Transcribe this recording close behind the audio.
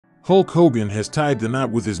Hulk Hogan has tied the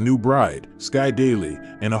knot with his new bride, Sky Daly,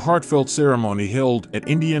 in a heartfelt ceremony held at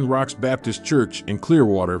Indian Rocks Baptist Church in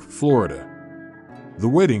Clearwater, Florida. The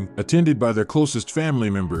wedding, attended by their closest family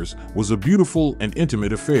members, was a beautiful and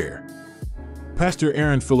intimate affair. Pastor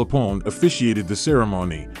Aaron Filippone officiated the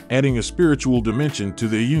ceremony, adding a spiritual dimension to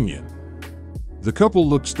their union. The couple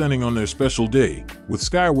looked stunning on their special day, with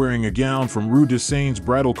Sky wearing a gown from Rue de Seign's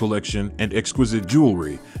bridal collection and exquisite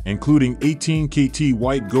jewelry, including 18 KT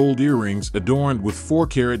white gold earrings adorned with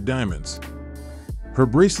 4-carat diamonds. Her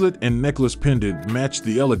bracelet and necklace pendant matched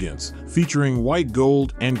the elegance, featuring white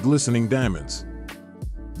gold and glistening diamonds.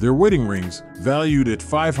 Their wedding rings, valued at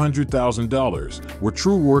 $500,000, were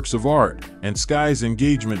true works of art, and Sky's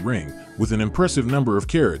engagement ring, with an impressive number of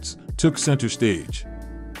carats, took center stage.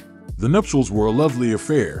 The nuptials were a lovely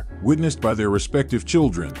affair, witnessed by their respective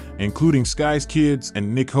children, including Sky's kids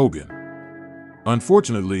and Nick Hogan.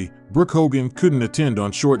 Unfortunately, Brooke Hogan couldn't attend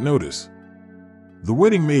on short notice. The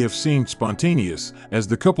wedding may have seemed spontaneous, as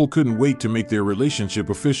the couple couldn't wait to make their relationship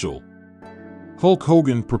official. Hulk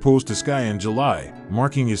Hogan proposed to Sky in July,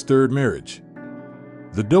 marking his third marriage.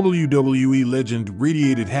 The WWE legend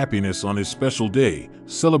radiated happiness on his special day,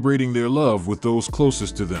 celebrating their love with those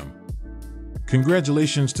closest to them.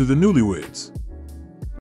 Congratulations to the newlyweds!